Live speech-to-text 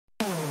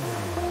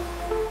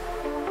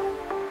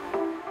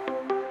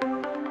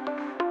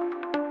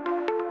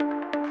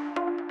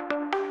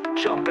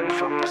Jumping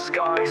from the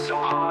sky so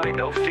high,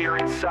 no fear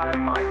inside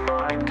my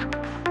mind.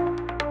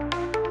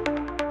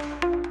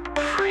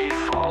 Free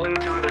falling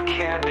through the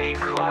candy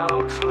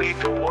clouds, leave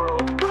the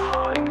world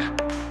behind.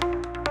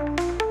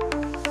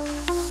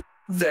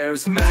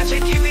 There's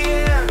magic in the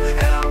air,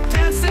 and I'm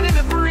dancing in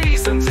the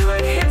breeze until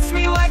it hits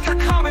me like a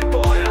comet,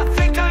 boy. I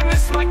think I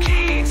missed my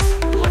keys.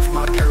 Left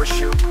my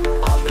parachute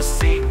on the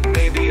seat,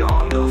 maybe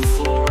on the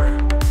floor.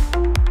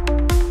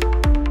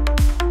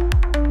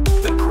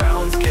 The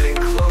ground's getting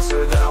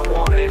closer than I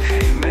wanted.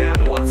 Hey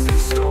man, what's in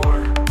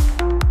store?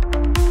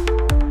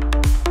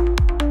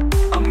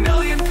 A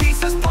million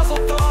pieces, puzzle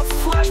thoughts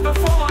flash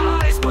before my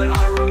eyes, but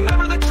I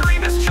remember the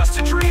dream is just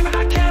a dream, and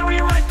I can't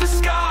rewrite the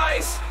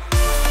skies.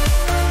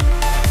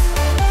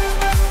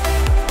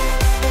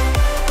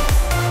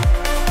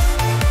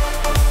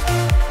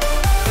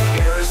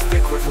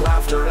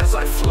 Laughter as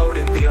I float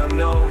in the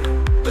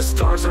unknown. The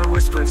stars are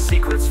whispering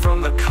secrets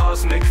from the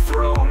cosmic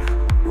throne.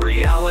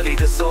 Reality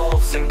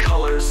dissolves in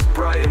colors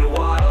bright and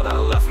wild. I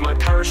left my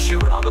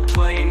parachute on the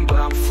plane, but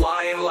I'm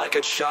flying like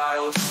a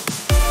child.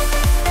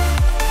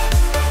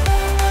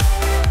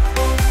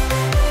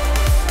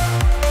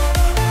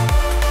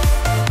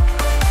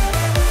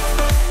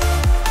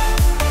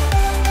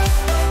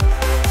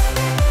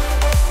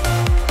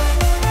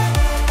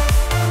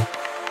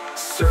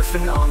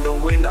 Surfing on the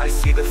wind, I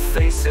see the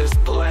faces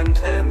blend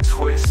and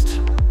twist.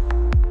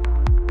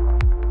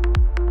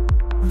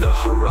 The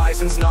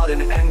horizon's not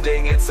an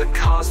ending, it's a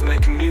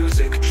cosmic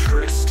music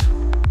tryst.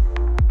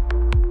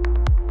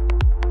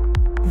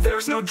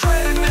 There's no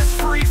dread in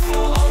this free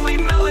fall, only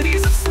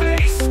melodies of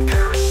space.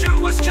 Parachute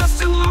was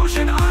just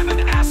illusion, I'm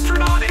an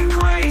astronaut in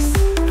grace.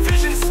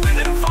 Vision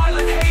spinning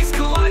violet haze,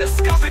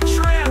 kaleidoscopic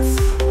trance.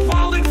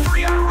 Wild and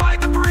free, I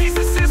ride the breeze,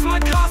 this is my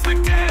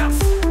cosmic dance.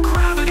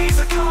 Gravity's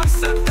a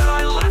concept that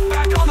I left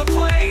back on the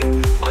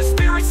plane. My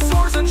spirit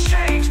soars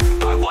unchanged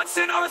by what's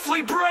in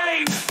earthly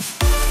brain.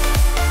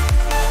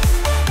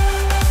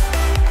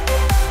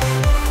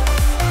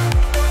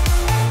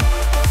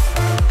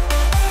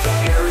 The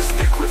air is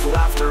thick with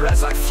laughter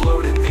as I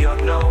float in the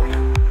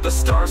unknown. The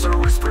stars are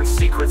whispering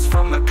secrets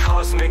from the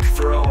cosmic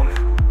throne.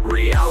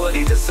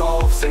 Reality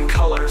dissolves in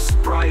colors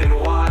bright and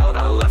wild.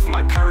 I left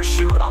my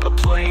parachute on the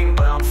plane,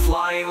 but I'm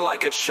flying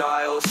like a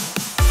child.